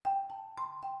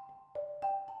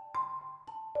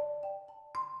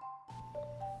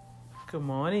Good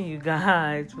morning, you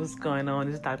guys. What's going on?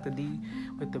 It's Dr. D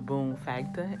with the Boom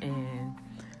Factor, and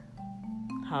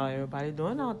how everybody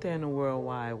doing out there in the World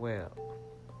Wide Web?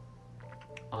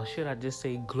 Or should I just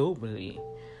say globally?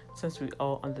 Since we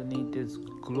all underneath this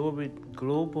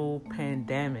global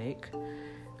pandemic,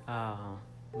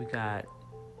 we got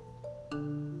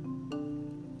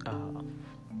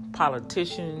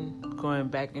politicians going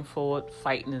back and forth,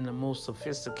 fighting in the most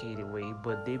sophisticated way,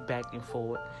 but they back and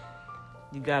forth.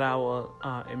 You got our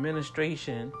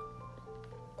administration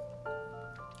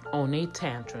on a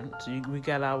tantrum. So we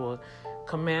got our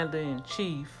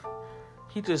commander-in-chief.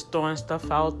 He just throwing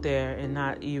stuff out there and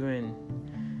not even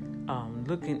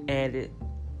looking at it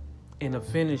in a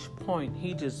finished point.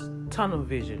 He just tunnel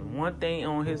vision. One thing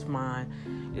on his mind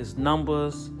is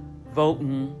numbers,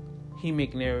 voting. He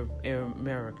making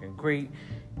American great.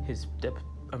 The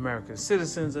American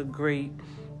citizens are great.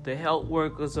 The health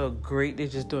workers are great. They're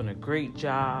just doing a great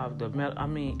job.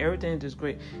 Everything is just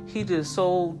great. He just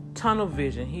so tunnel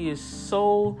vision. He is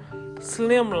so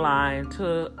slimline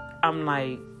to, I'm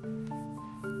like,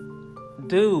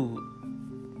 dude.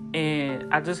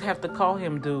 And I just have to call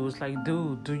him dude. It's like,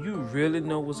 dude, do you really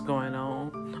know what's going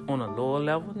on a lower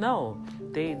level? No.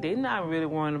 They're not really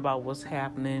worrying about what's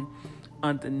happening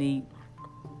underneath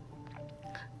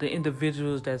the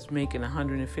individuals that's making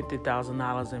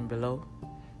 $150,000 and below.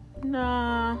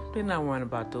 Nah, they're not worrying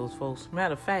about those folks.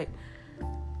 Matter of fact,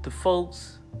 the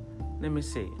folks, let me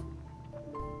see.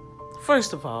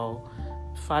 First of all,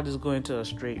 if I just go into a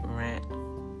straight rant,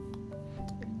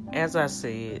 as I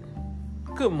said,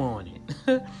 good morning.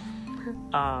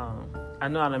 I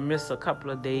know I missed a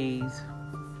couple of days,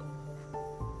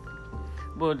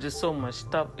 but just so much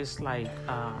stuff. It's like,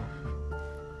 I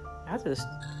just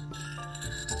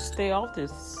stay off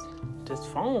this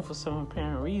phone for some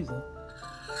apparent reason.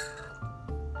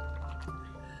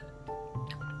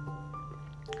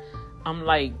 I'm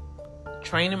like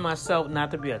training myself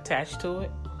not to be attached to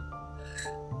it.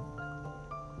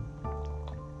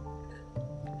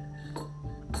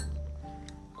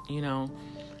 You know,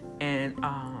 and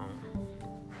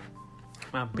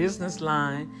my business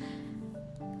line,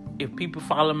 if people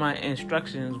follow my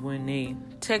instructions when they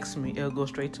text me, it'll go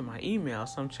straight to my email.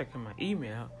 So I'm checking my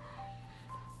email.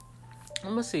 I'm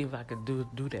gonna see if I could do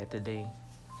that today,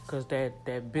 because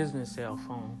that business cell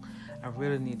phone, I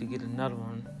really need to get another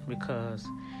one because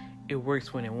it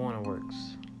works when it want to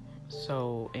works.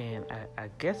 So, and I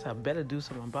guess I better do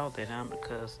something about that now,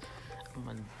 because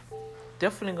I'm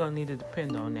definitely going to need to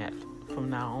depend on that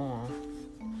from now on.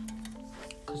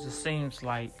 Because it seems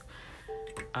like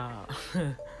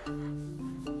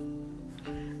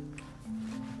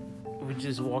we're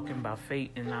just walking by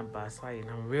faith and not by sight. And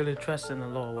I'm really trusting the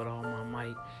Lord with all my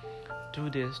might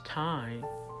through this time.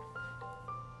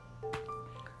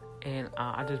 And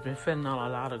I just been filling out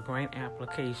a lot of grant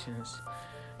applications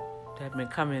that have been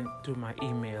coming through my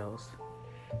emails.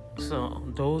 So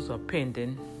those are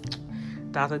pending.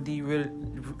 Dr. D,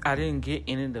 I didn't get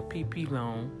any of the PP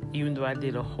loan, even though I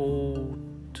did a whole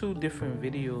 2 different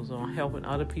videos on helping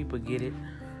other people get it.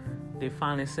 They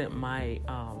finally sent my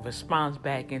response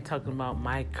back and talking about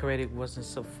my credit wasn't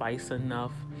suffice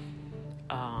enough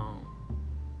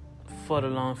for the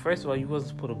loan. First of all, you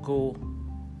wasn't supposed to go.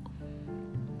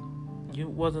 You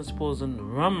wasn't supposed to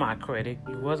run my credit.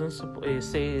 It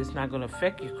said it's not going to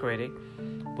affect your credit,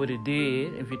 but it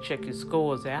did if you check your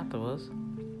scores afterwards.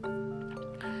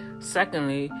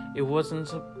 Secondly, it wasn't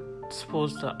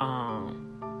supposed to,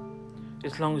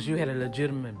 as long as you had a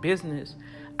legitimate business.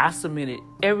 I submitted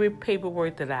every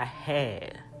paperwork that I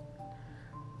had,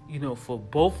 for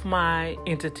both my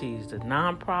entities, the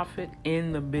nonprofit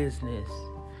and the business.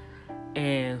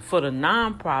 And for the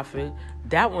nonprofit,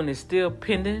 that one is still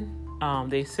pending.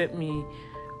 They sent me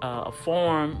a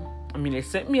form. They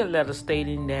sent me a letter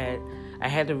stating that I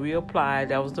had to reapply.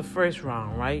 That was the first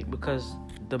round, right? Because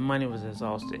the money was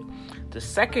exhausted. The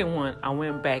second one, I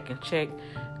went back and checked.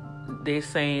 They're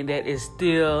saying that it's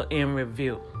still in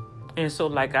review. And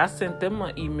so, I sent them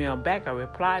an email back. I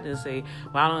replied and say,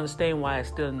 well, I don't understand why it's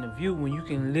still in review when you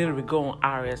can literally go on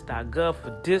irs.gov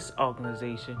for this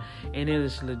organization and it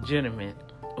is legitimate,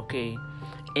 okay?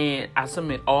 And I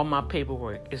submit all my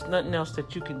paperwork. It's nothing else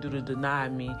that you can do to deny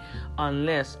me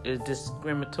unless it's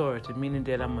discriminatory, meaning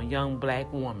that I'm a young black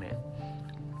woman.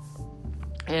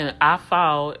 And I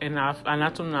filed, and I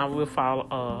told them I will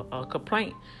file a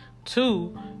complaint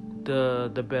to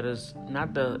the betters.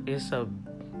 It's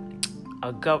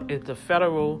the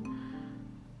federal.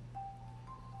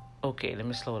 Okay, let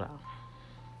me slow down.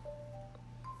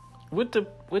 With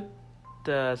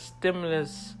the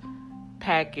stimulus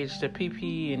package, the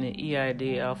PPE and the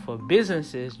EIDL for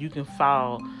businesses, you can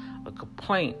file a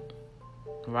complaint,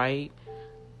 right?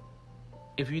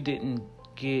 If you didn't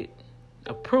get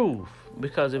approved,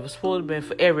 because it was supposed to be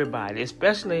for everybody,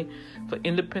 especially for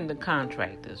independent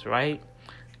contractors, right?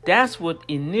 That's what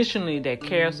initially that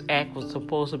CARES Act was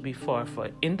supposed to be for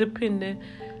independent,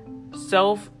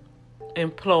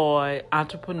 self-employed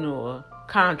entrepreneur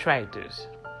contractors.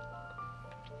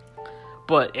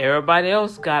 But everybody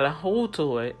else got a hold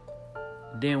to it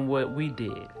than what we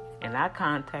did. And I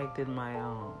contacted my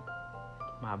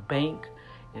bank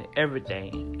and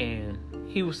everything, and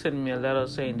he was sending me a letter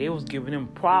saying they was giving them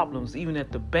problems even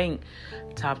at the bank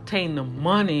to obtain the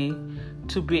money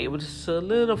to be able to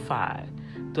solidify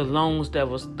the loan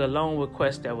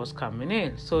request that was coming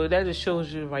in. So that just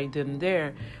shows you right then and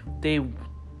there,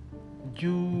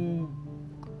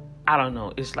 I don't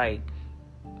know, it's like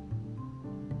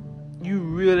you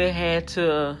really had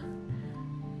to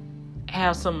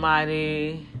have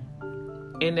somebody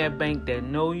in that bank that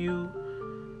know you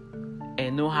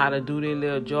and know how to do their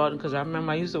little Jordan. Because I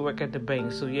remember I used to work at the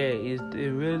bank. So yeah, it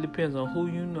really depends on who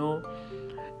you know.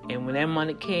 And when that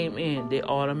money came in, they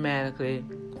automatically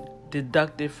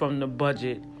deducted from the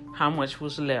budget how much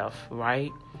was left,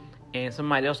 right? And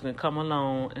somebody else can come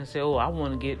along and say, oh, I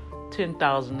want to get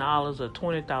 $10,000 or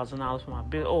 $20,000 for my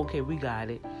bill. Okay, we got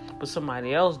it. But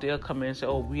somebody else, they'll come in and say,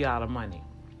 oh, we out of money.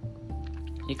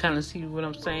 You kind of see what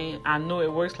I'm saying? I know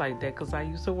it works like that because I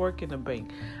used to work in the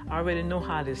bank. I already know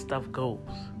how this stuff goes.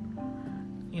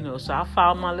 So I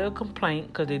filed my little complaint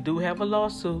because they do have a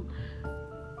lawsuit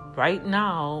right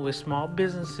now with small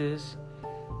businesses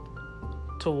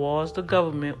towards the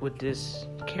government with this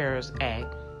CARES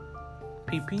Act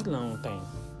PP loan thing,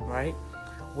 right?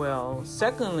 Well,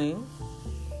 secondly,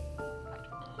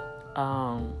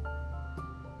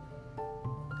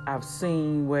 I've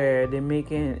seen where they're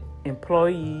making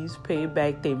employees pay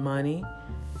back their money.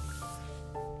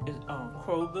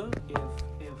 Kroger,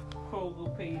 if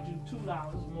Kroger paid you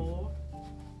 $2 more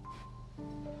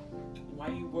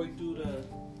while you work through the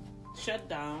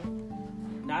shutdown,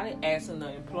 now they're asking the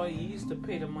employees to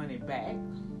pay the money back.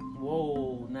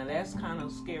 Whoa, now that's kind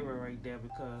of scary right there,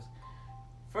 because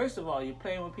first of all, you're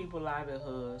playing with people's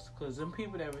livelihoods, because them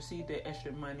people that receive their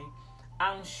extra money,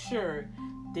 I'm sure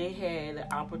they had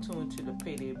the opportunity to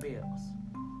pay their bills.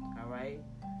 All right.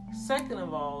 Second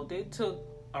of all, they took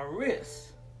a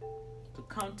risk to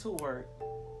come to work,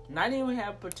 not even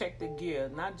have protective gear,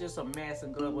 not just a mask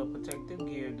and glove, but protective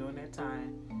gear during that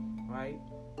time, right?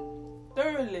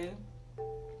 Thirdly,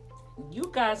 you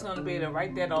guys are going to be able to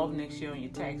write that off next year on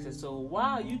your taxes. So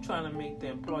why are you trying to make the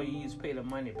employees pay the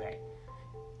money back?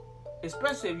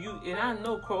 Especially if and I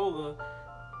know Kroger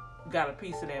got a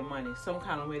piece of that money some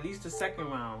kind of way, at least the second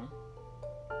round.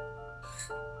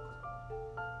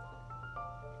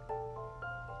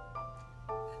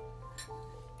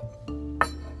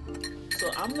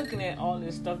 So I'm looking at all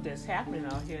this stuff that's happening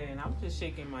out here, and I'm just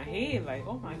shaking my head like,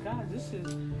 oh my God, this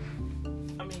is,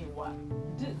 I mean, what?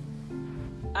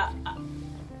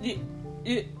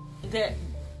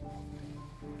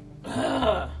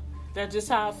 That's just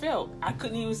how I felt. I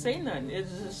couldn't even say nothing.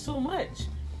 It's just too much.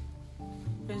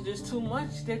 It's just too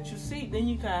much that you see. Then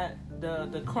you got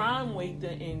the crime rate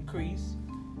to increase.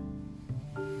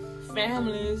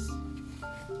 Families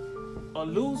are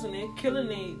losing it,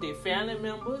 killing their family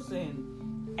members,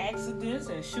 and accidents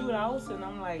and shootouts. And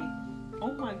I'm like,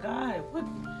 oh my God, what?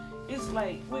 It's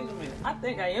like, wait a minute, I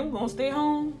think I am gonna stay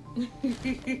home.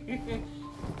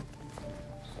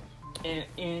 And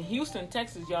in Houston,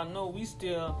 Texas, y'all know we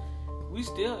still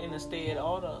in a stay at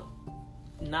order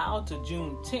now to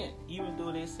June 10th, even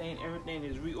though they're saying everything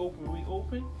is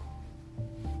reopen.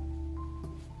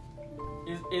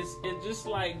 It's just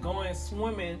like going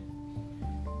swimming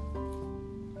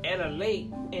at a lake,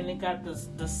 and they got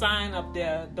the sign up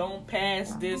there, don't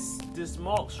pass this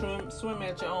mark, swim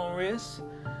at your own risk.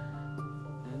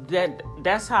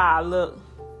 That's how I look.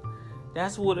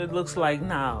 That's what it looks like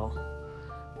now.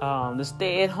 The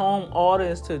stay-at-home order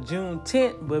is to June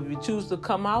 10th, but if you choose to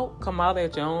come out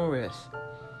at your own risk.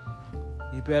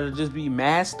 You better just be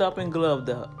masked up and gloved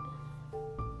up.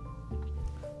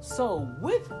 So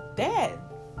with that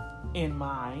in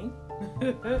mind,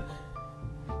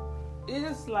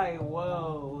 it's like,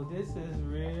 whoa, this is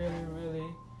really, really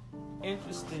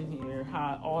interesting here,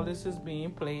 how all this is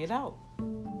being played out.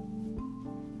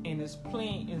 And it's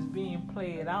being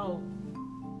played out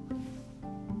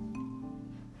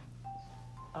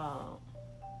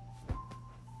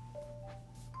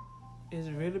is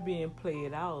really being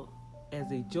played out as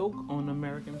a joke on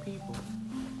American people,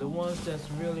 the ones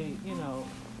that's really,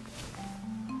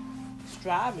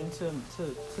 striving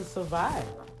to survive.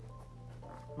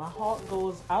 my heart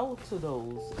goes out to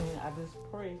those, and I just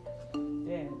pray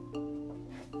that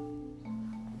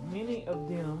many of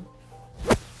them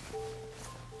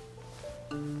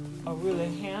are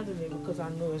really handling it, because I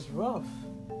know it's rough.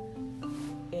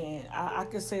 And I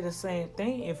could say the same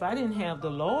thing. If I didn't have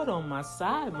the Lord on my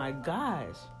side, my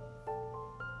gosh.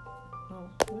 Oh,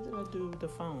 what did I do with the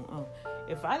phone? Oh,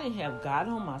 if I didn't have God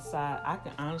on my side, I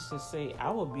can honestly say I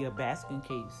would be a basket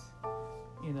case.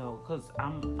 Because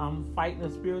I'm fighting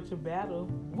a spiritual battle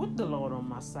with the Lord on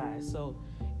my side. So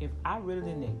if I really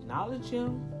didn't acknowledge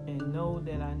Him and know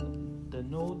that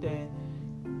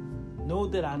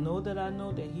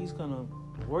He's gonna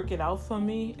work it out for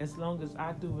me, as long as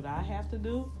I do what I have to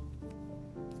do,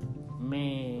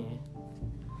 man,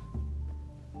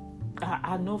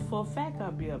 I know for a fact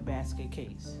I'll be a basket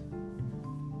case.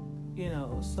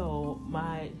 So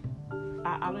I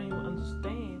don't even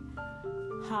understand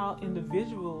how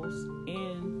individuals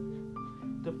in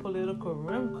the political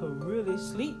realm could really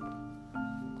sleep.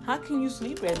 How can you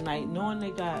sleep at night knowing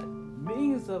they got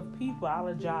millions of people out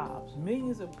of jobs,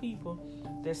 millions of people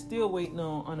that's still waiting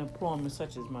on unemployment,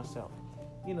 such as myself?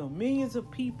 Millions of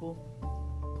people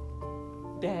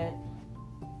that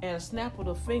at a snap of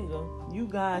the finger, you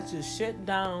guys just shut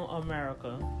down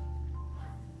America,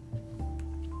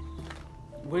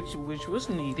 which was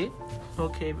needed,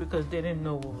 okay, because they didn't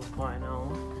know what was going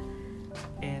on.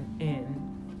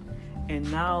 And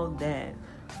now that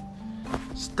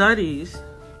studies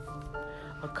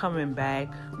are coming back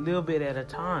a little bit at a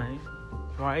time,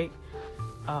 right?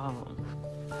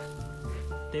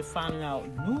 They're finding out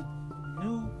new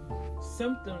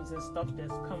symptoms and stuff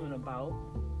that's coming about.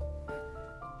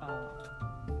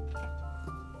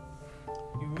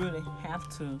 You really have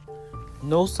to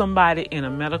know somebody in a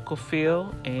medical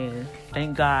field, and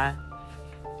thank God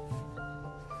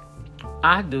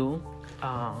I do.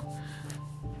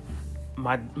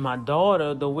 My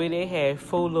daughter, the way they had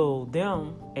followed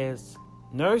them as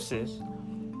nurses,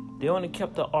 they only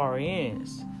kept the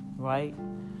RNs, right?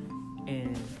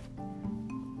 And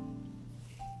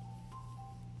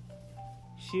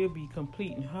she'll be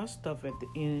completing her stuff at the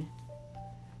end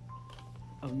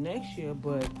of next year.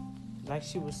 But like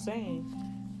she was saying,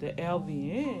 the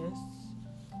LVNs,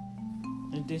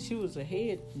 and then she was a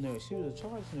head nurse, she was a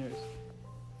charge nurse,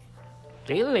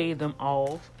 they laid them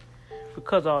off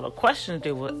because all the questions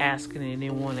they were asking and they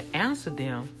want to answer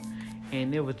them,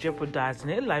 and they were jeopardizing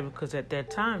their life, because at that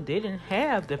time they didn't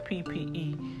have the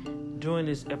PPE during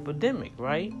this epidemic,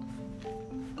 right?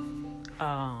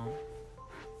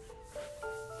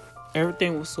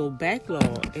 Everything was so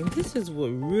backlogged, and this is what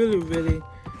really, really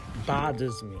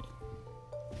bothers me.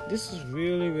 This is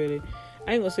really, really,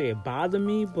 I ain't gonna say it bothered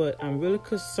me, but I'm really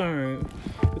concerned,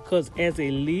 because as a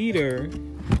leader,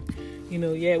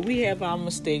 we have our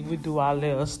mistakes, we do our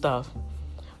little stuff,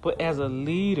 but as a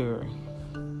leader,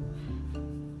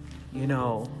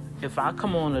 if I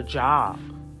come on a job,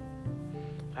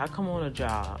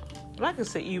 like I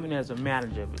say, even as a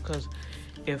manager, because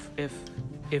if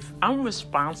I'm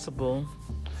responsible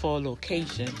for a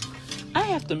location, I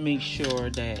have to make sure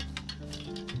that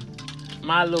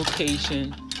my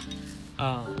location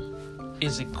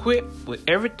is equipped with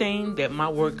everything that my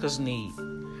workers need.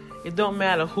 It don't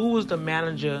matter who was the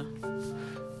manager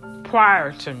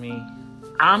prior to me.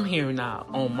 I'm here now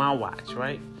on my watch,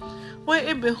 right? Well,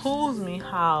 it behooves me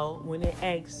how when they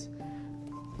ask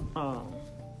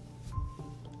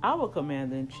our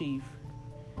commander-in-chief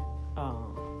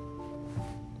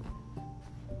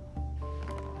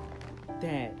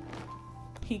that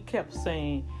he kept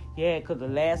saying, because the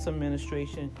last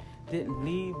administration didn't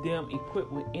leave them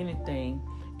equipped with anything,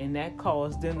 and that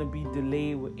caused them to be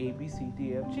delayed with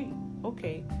ABCDFG.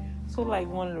 Okay, so like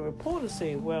one of the reporters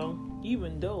said, well,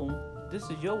 even though this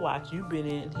is your watch, you've been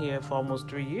in here for almost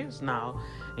 3 years now,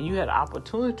 and you had an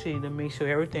opportunity to make sure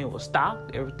everything was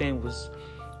stocked, everything was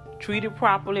treated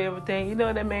properly, everything. You know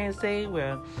what that man say?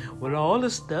 Well, with all the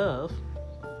stuff,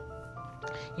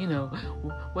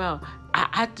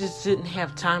 I just didn't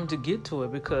have time to get to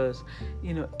it, because,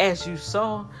 as you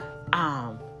saw,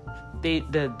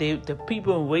 the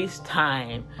people waste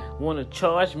time, want to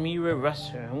charge me with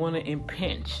restaurant, want to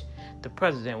impinge the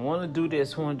president, want to do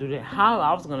this, want to do that. How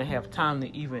I was going to have time to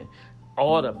even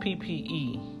order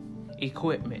PPE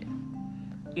equipment,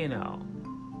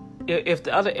 If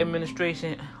the other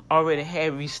administration already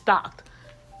had restocked,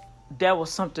 that was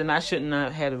something I shouldn't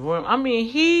have had to worry. I mean,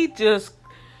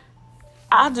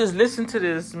 I just listened to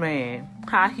this man,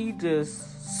 how he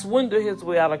just swindled his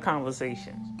way out of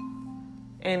conversations.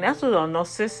 And that's what a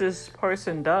narcissist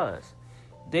person does.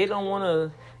 They don't want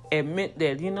to admit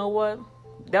that, you know what,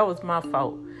 that was my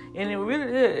fault. And it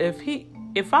really is.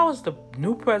 if I was the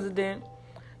new president,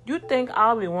 you think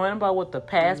I'll be worrying about what the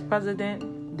past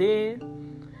president did?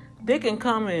 They can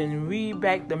come and read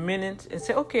back the minutes and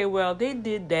say, okay, well, they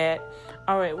did that.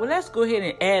 All right, well, let's go ahead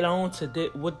and add on to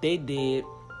what they did.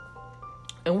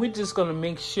 And we're just going to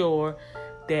make sure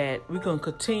that we're going to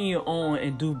continue on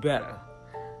and do better.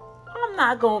 I'm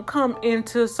not going to come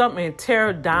into something and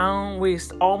tear down,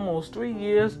 waste almost 3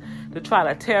 years to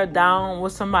try to tear down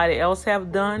what somebody else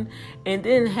have done. And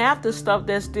then half the stuff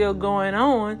that's still going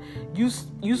on, you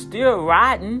still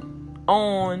riding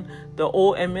on the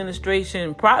old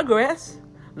administration progress.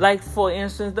 Like, for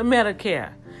instance, the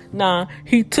Medicare. Now,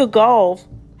 he took off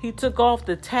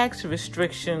the tax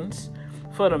restrictions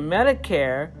for the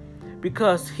Medicare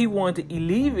because he wanted to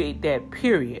alleviate that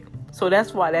period. So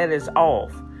that's why that is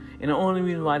off. And the only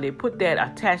reason why they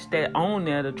attached that on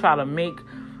there to try to make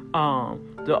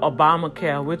the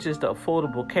Obamacare, which is the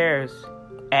Affordable Cares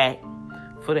Act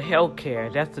for the health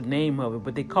care, that's the name of it,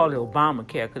 but they call it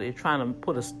Obamacare because they're trying to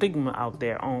put a stigma out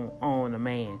there on the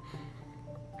man.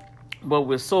 But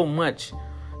with so much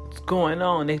going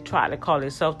on, they tried to call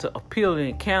themselves to appeal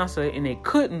and cancel it, and they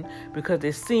couldn't because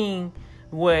they seen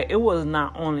where it was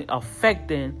not only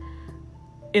affecting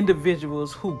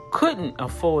individuals who couldn't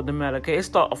afford the Medicare, it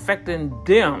started affecting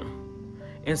them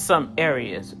in some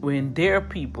areas when their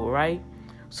people, right?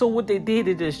 So what they did,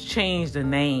 they just changed the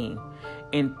name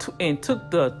and took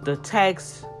the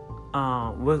tax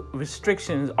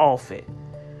restrictions off it.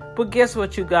 But guess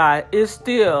what, you got? It's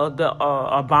still the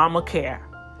Obamacare.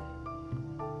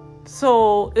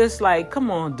 So it's like,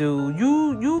 come on, dude.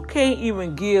 You can't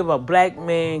even give a black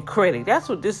man credit. That's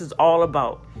what this is all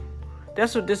about.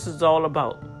 That's what this is all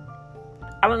about.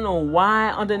 I don't know why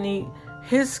underneath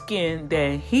his skin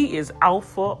that he is out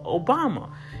for Obama.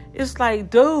 It's like,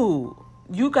 dude,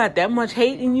 you got that much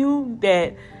hate in you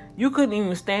that you couldn't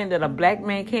even stand that a black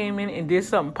man came in and did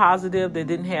something positive that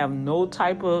didn't have no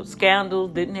type of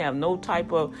scandals, didn't have no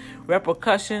type of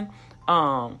repercussion.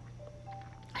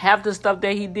 Half the stuff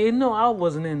that he did, no, I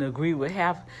wasn't in agree with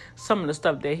some of the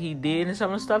stuff that he did and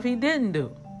some of the stuff he didn't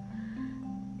do.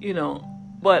 You know,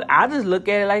 but I just look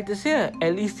at it like this here.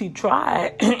 At least he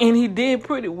tried, and he did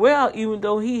pretty well, even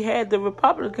though he had the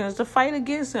Republicans to fight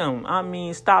against him. I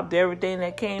mean, stopped everything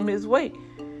that came his way.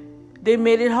 They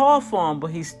made it hard for him,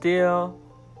 but he still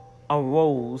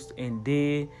arose and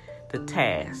did the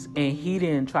task. And he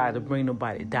didn't try to bring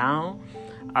nobody down.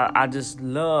 I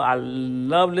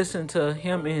love listening to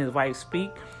him and his wife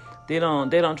speak. They don't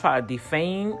try to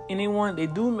defame anyone. They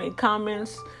do make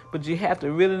comments, but you have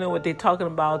to really know what they're talking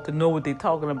about to know what they're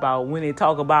talking about when they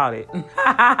talk about it.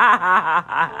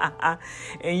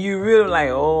 And you really like,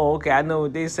 oh, okay, I know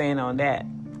what they're saying on that.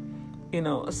 You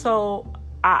know, so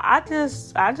I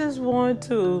just want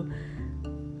to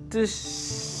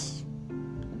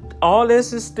all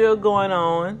this is still going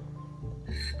on.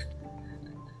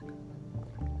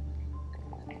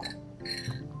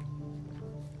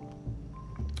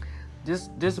 This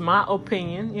is my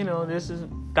opinion. You know, this is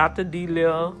Dr. D.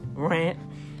 Lil rant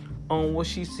on what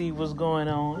she see what's going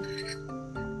on.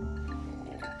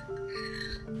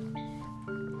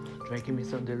 Drinking me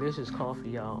some delicious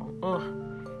coffee, y'all. Ugh.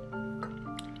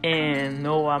 And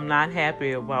no, I'm not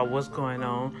happy about what's going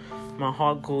on. My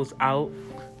heart goes out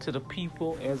to the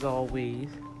people as always.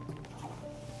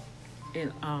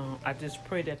 And I just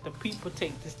pray that the people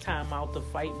take this time out to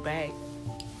fight back.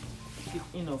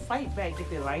 Fight back, get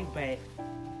their life back,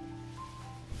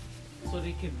 so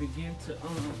they can begin to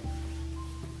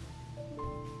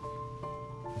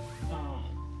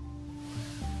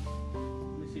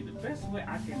let me see. The best way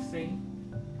I can say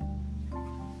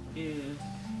is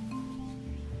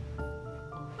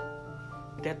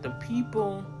that the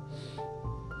people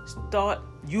start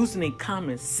using their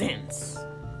common sense.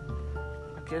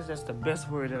 I guess that's the best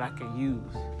word that I can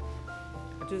use.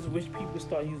 I just wish people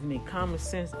start using their common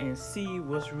sense and see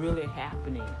what's really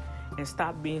happening and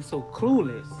stop being so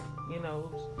clueless, you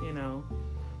know.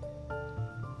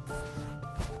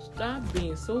 Stop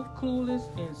being so clueless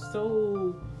and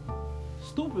so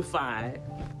stupefied,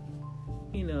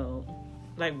 you know.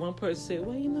 Like one person said,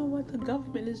 well, you know what? The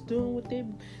government is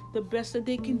doing the best that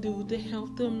they can do to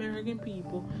help the American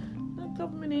people. The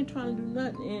government ain't trying to do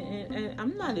nothing. And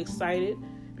I'm not excited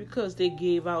because they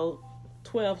gave out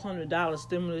 $1,200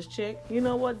 stimulus check. You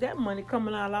know what? That money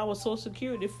coming out of our Social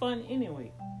Security fund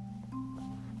anyway.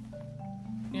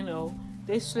 You know,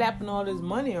 they slapping all this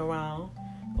money around.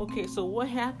 Okay, so what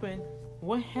happened?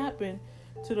 What happened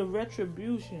to the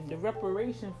retribution, the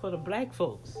reparation for the black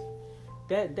folks?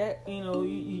 That they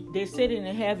said they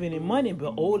didn't have any money,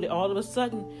 but all of a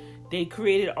sudden they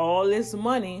created all this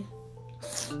money,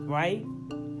 right?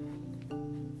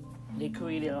 They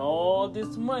created all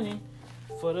this money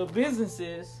for the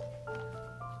businesses,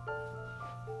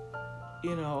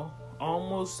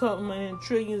 almost something in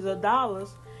trillions of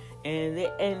dollars, and they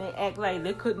act like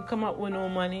they couldn't come up with no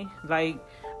money. Like,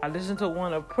 I listened to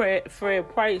one of Fred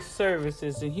Price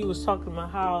services, and he was talking about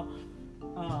how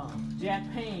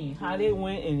Japan, how they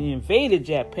went and invaded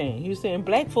Japan. He was saying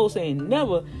black folks ain't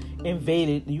never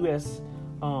invaded the U.S.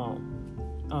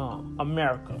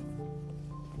 America.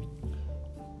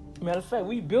 Matter of fact,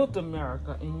 we built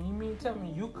America, and you mean tell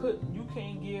me you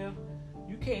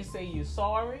can't say you're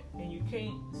sorry, and you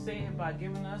can't say it by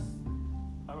giving us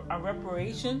a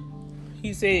reparation?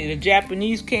 He said the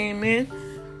Japanese came in,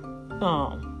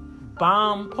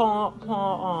 bombed Pearl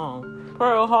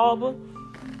Harbor,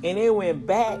 and they went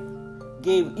back,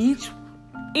 gave each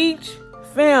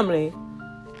family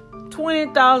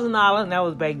 $20,000, and that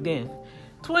was back then,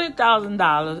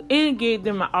 $20,000, and gave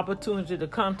them an opportunity to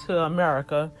come to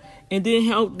America, and then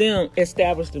help them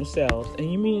establish themselves.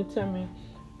 And you mean to tell me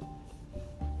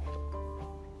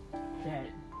that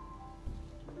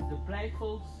the black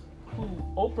folks who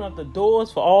opened up the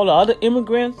doors for all the other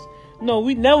immigrants? No,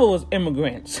 we never was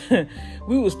immigrants.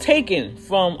 We was taken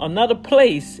from another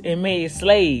place and made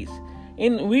slaves.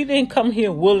 And we didn't come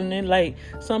here willingly like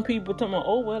some people talking about,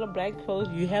 oh, well, the black folks,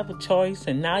 you have a choice,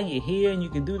 and now you're here and you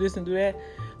can do this and do that.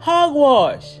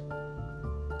 Hogwash.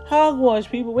 Hogwash,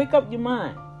 people. Wake up your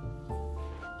mind.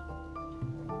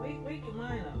 Wake your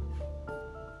mind up.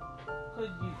 Because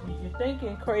you're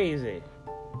thinking crazy.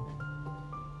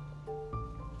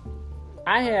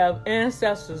 I have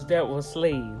ancestors that were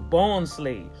slaves, born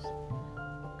slaves.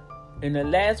 And the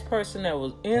last person that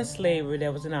was in slavery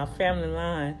that was in our family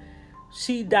line,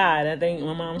 she died. I think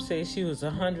my mom said she was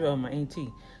 100, or my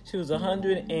auntie. She was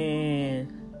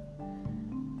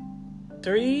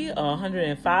 103 or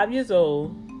 105 years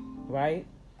old, right?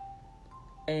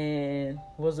 And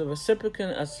was a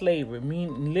recipient of slavery,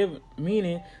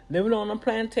 meaning living on a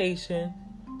plantation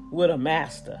with a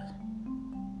master.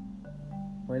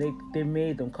 Well, they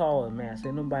made them call a master.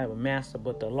 Ain't nobody but master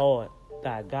but the Lord,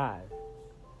 thy God.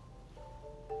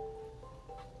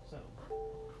 So,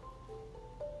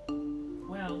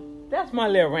 well, that's my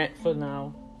little rant for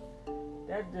now.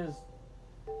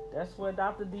 That's where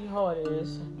Dr. D. Hart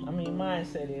is.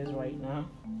 Mindset is right now.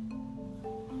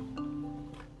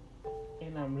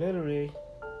 And I'm literally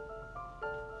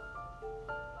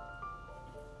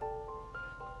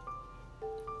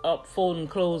up folding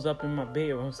clothes up in my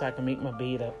bedroom so I can make my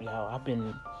bed up, y'all. I've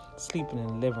been sleeping in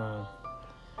the living room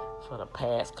for the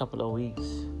past couple of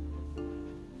weeks.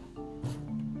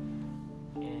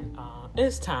 And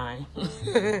it's time.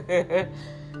 The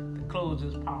clothes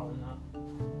is piling up.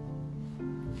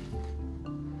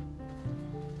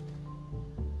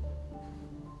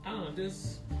 I don't know,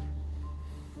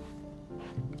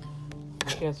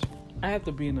 I guess I have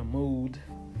to be in the mood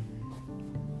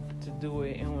to do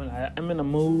it, and when I'm in a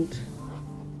mood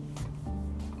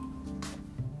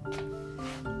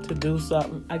to do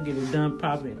something, I get it done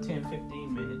probably in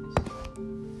 10-15 minutes.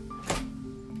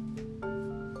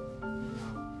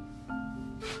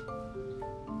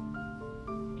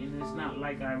 And it's not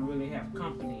like I really have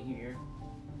company here.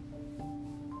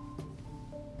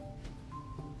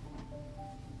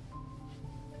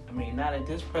 Not at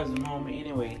this present moment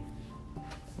anyway.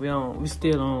 We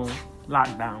still on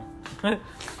lockdown.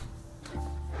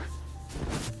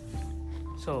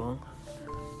 So,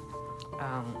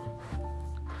 I'm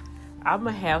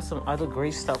gonna have some other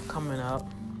great stuff coming up.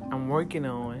 I'm working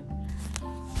on,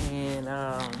 and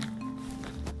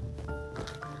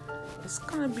it's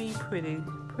gonna be pretty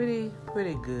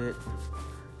good.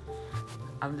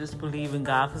 I'm just believing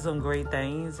God for some great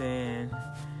things, and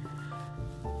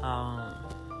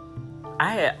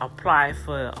I had applied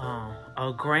for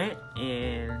a grant,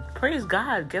 and praise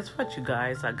God, guess what, you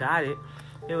guys? I got it.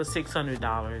 It was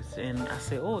 $600, and I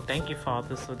said, oh, thank you,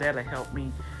 Father, so that'll help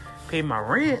me pay my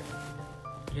rent,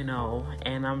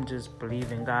 and I'm just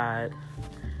believing God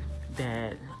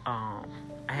that I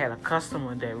had a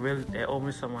customer that owed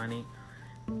me some money,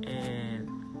 and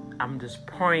I'm just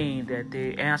praying that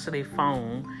they answer their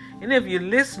phone. And if you're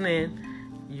listening,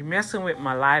 you're messing with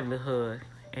my livelihood,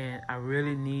 and I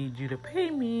really need you to pay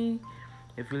me.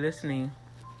 If you're listening,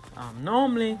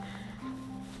 normally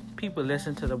people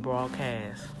listen to the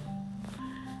broadcast,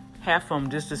 half of them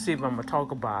just to see if I'm going to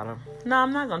talk about them. No,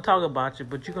 I'm not going to talk about you,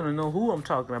 but you're going to know who I'm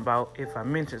talking about if I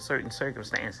mention certain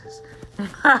circumstances.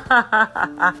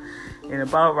 And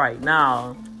about right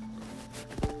now,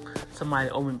 somebody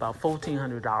owed me about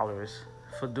 $1,400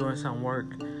 for doing some work,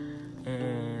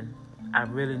 and I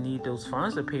really need those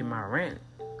funds to pay my rent.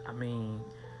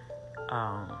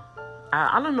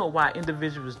 I don't know why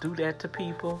individuals do that to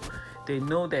people. They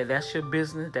know that that's your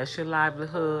business, that's your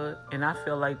livelihood. And I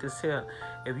feel like this here.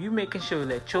 If you making sure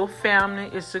that your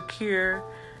family is secure,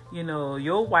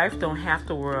 your wife don't have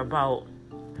to worry about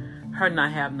her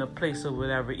not having a place or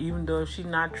whatever, even though if she's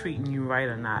not treating you right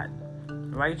or not.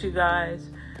 Right, you guys?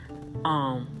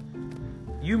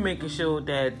 You making sure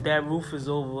that roof is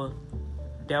over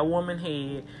that woman's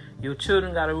head. Your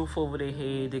children got a roof over their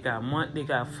head. They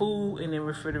got food in their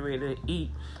refrigerator to eat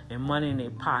and money in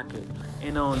their pocket.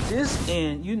 And on this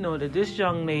end, you know that this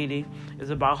young lady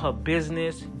is about her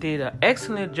business, did an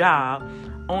excellent job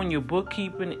on your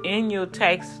bookkeeping and your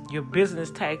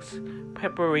business tax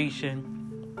preparation.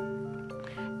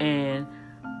 And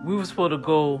we were supposed to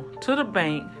go to the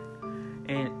bank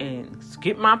and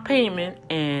get my payment,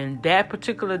 and that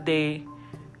particular day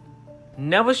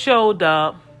never showed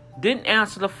up, didn't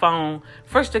answer the phone.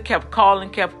 First they kept calling,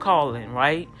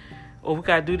 right? Oh, we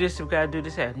gotta do this,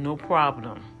 had no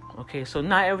problem. Okay, so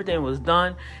now everything was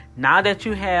done. Now that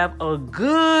you have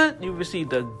you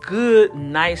received a good,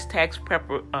 nice tax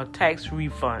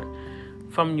refund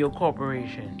from your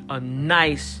corporation. A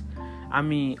nice,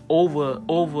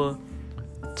 over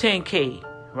 10K,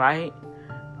 right?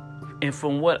 And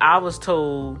from what I was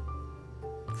told,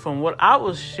 from what I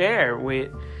was shared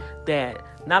with, that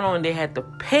not only they had to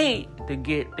pay to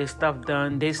get this stuff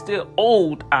done, they still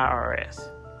owed IRS.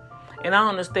 And I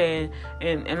understand,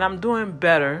 and I'm doing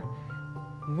better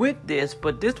with this,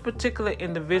 but this particular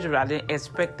individual, I didn't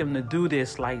expect them to do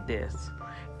this like this.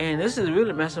 And this is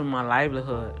really messing with my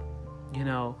livelihood,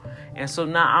 And so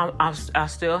now I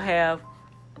still have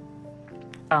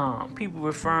people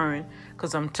referring,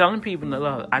 because I'm telling people,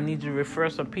 look, I need you to refer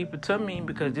some people to me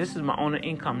because this is my only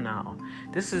income now.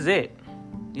 This is it,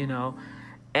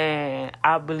 And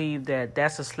I believe that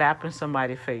that's a slap in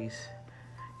somebody's face,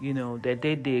 that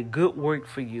they did good work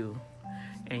for you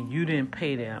and you didn't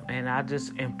pay them. And I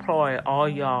just implore all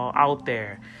y'all out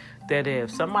there that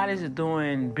if somebody's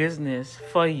doing business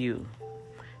for you,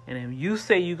 and if you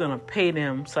say you're going to pay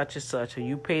them such and such, or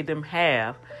you pay them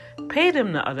half, pay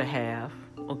them the other half,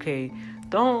 okay?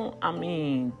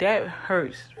 That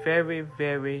hurts very,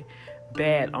 very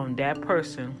bad on that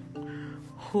person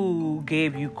who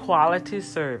gave you quality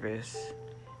service,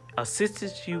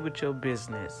 assisted you with your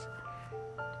business,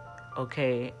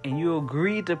 okay? And you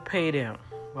agreed to pay them,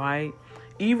 right?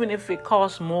 Even if it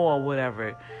costs more or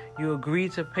whatever, you agree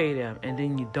to pay them, and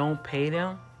then you don't pay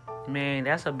them, man,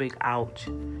 that's a big ouch.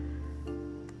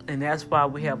 And that's why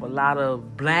we have a lot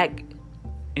of black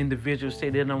individuals say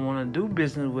they don't want to do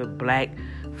business with black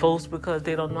folks because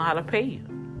they don't know how to pay you,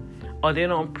 or they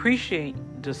don't appreciate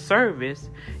the service,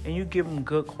 and you give them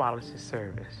good quality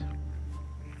service.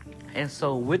 And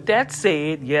so with that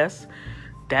said, yes,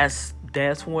 that's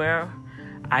where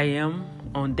I am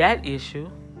on that issue,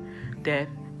 that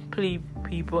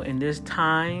people in this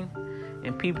time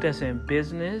and people that's in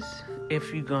business,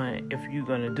 if you're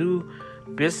gonna do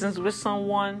business with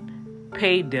someone,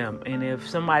 pay them. And if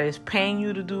somebody's paying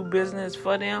you to do business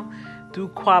for them, do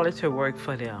quality work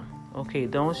for them. Okay,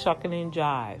 don't shuck it and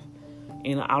jive.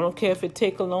 And I don't care if it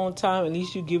take a long time, at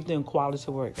least you give them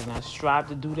quality work. And I strive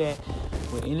to do that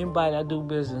with anybody I do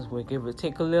business with. If it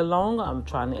take a little longer, I'm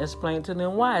trying to explain to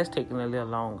them why it's taking a little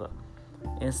longer.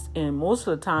 And most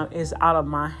of the time, it's out of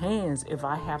my hands if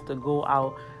I have to go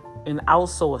out and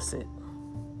outsource it.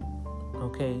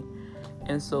 Okay?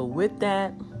 And so with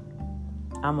that,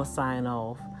 I'm going to sign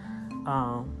off.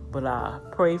 But I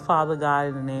pray, Father God,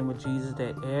 in the name of Jesus,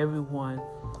 that everyone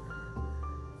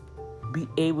be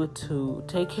able to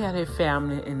take care of their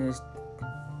family in this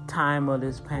time of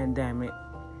this pandemic.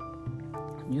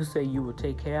 You say you will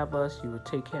take care of us. You will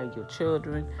take care of your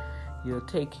children. You'll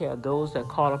take care of those that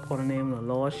call upon the name of the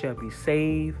Lord shall be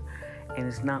saved. And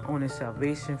it's not only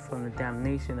salvation from the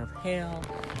damnation of hell,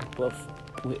 but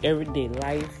with everyday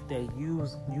life that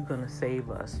you're going to save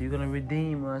us. You're going to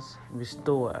redeem us,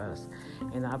 restore us.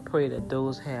 And I pray that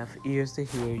those have ears to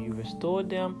hear, you restore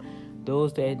them.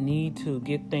 Those that need to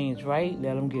get things right,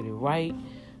 let them get it right.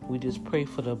 We just pray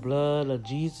for the blood of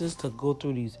Jesus to go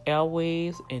through these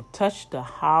airways and touch the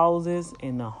houses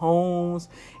and the homes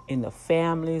and the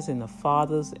families and the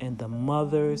fathers and the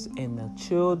mothers and the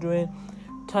children.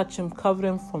 Touch them, cover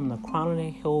them from the crown of their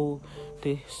head,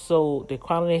 the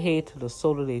crown of their head to the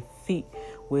sole of their feet,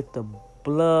 with the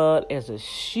blood as a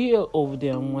shield over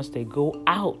them once they go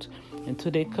out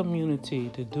into their community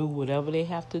to do whatever they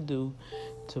have to do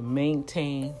to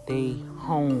maintain their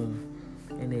home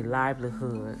and their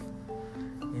livelihood.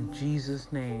 In Jesus'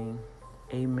 name,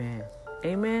 amen.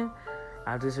 Amen.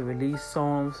 I just released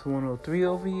Psalms 103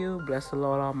 over you. Bless the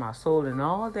Lord, all my soul, and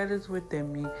all that is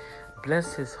within me.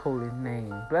 Bless his holy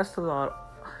name. Bless the Lord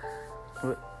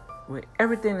with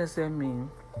everything that's in me.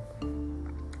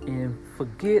 And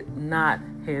forget not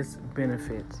his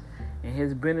benefits. And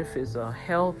his benefits are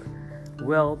health,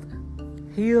 wealth,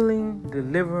 healing,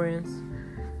 deliverance,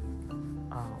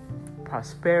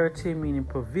 prosperity, meaning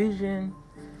provision.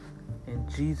 In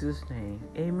Jesus' name.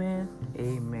 Amen.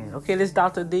 Amen. Okay, this is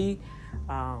Dr. D.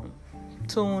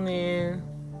 Tune in.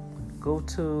 Go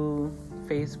to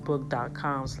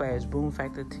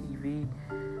facebook.com/BoomFactorTV.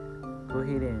 Go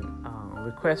ahead and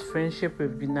request friendship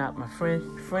if you're not my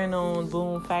friend on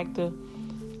Boom Factor.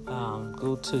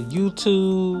 Go to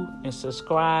YouTube and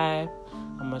subscribe.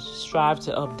 I'm going to strive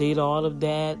to update all of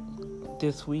that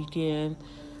this weekend.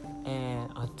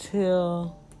 And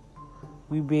until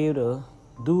we be able to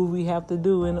do what we have to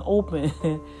do in the open,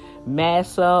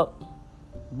 mask up,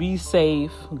 be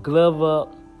safe, glove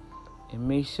up, and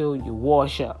make sure you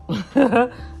wash up.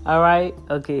 All right?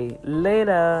 Okay,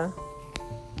 later.